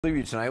Leave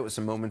you tonight with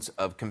some moments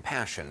of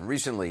compassion.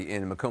 Recently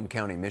in Macomb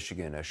County,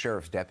 Michigan, a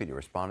sheriff's deputy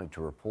responded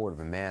to a report of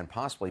a man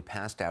possibly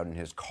passed out in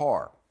his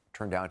car.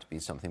 Turned out to be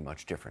something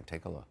much different.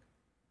 Take a look.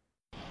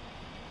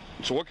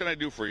 So what can I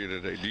do for you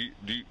today?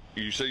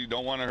 You say you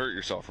don't want to hurt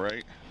yourself,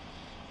 right?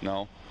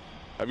 No?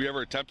 Have you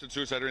ever attempted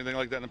suicide or anything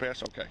like that in the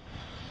past? Okay.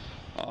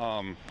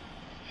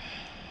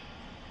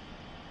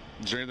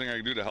 Is there anything I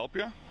can do to help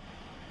you? I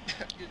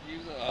could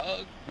use a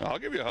hug. I'll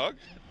give you a hug.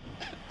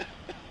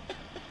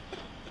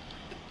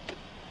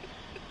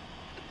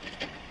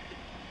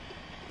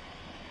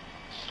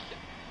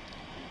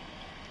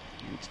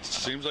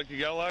 Seems like you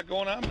got a lot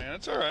going on, man.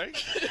 It's all right.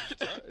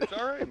 It's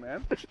all right,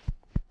 man.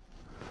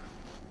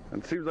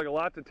 It seems like a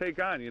lot to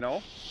take on, you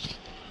know?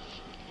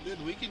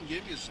 Dude, we can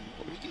get you some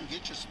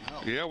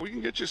help. Yeah, we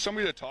can get you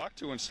somebody to talk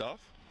to and stuff.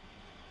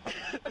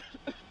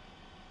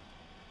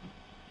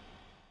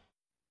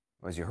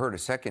 As you heard, a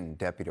second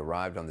deputy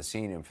arrived on the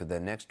scene, and for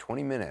the next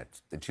 20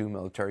 minutes, the two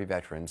military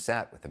veterans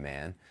sat with the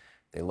man.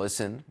 They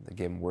listened, they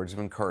gave him words of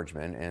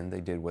encouragement, and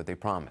they did what they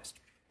promised.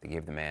 They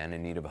gave the man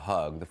in need of a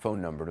hug the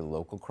phone number to the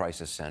local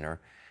crisis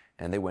center,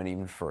 and they went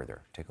even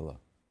further. Take a look.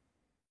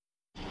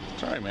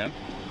 It's all right, man.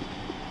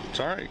 It's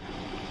all right.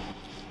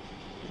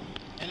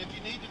 And if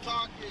you need to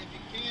talk, if you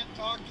can't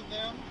talk to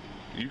them,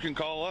 you can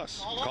call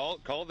us.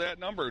 Call that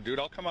number, dude.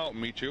 I'll come out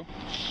and meet you.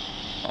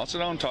 I'll sit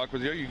down and talk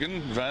with you. You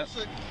can vent.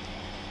 All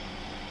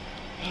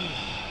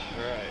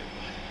right.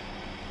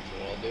 That's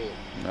what I'll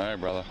do. All right,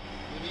 brother.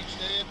 Live each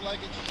day like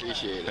it's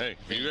Appreciate it. Hey,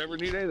 if you ever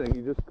need anything,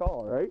 you just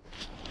call, all right?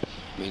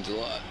 Means a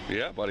lot.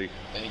 Yeah, buddy.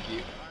 Thank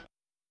you.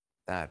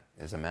 That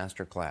is a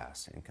master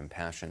class in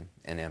compassion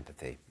and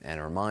empathy. And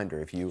a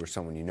reminder, if you or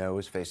someone you know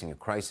is facing a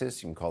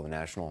crisis, you can call the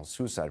National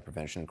Suicide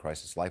Prevention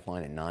Crisis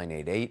Lifeline at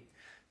 988.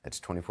 That's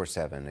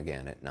 24/7,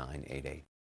 again, at 988.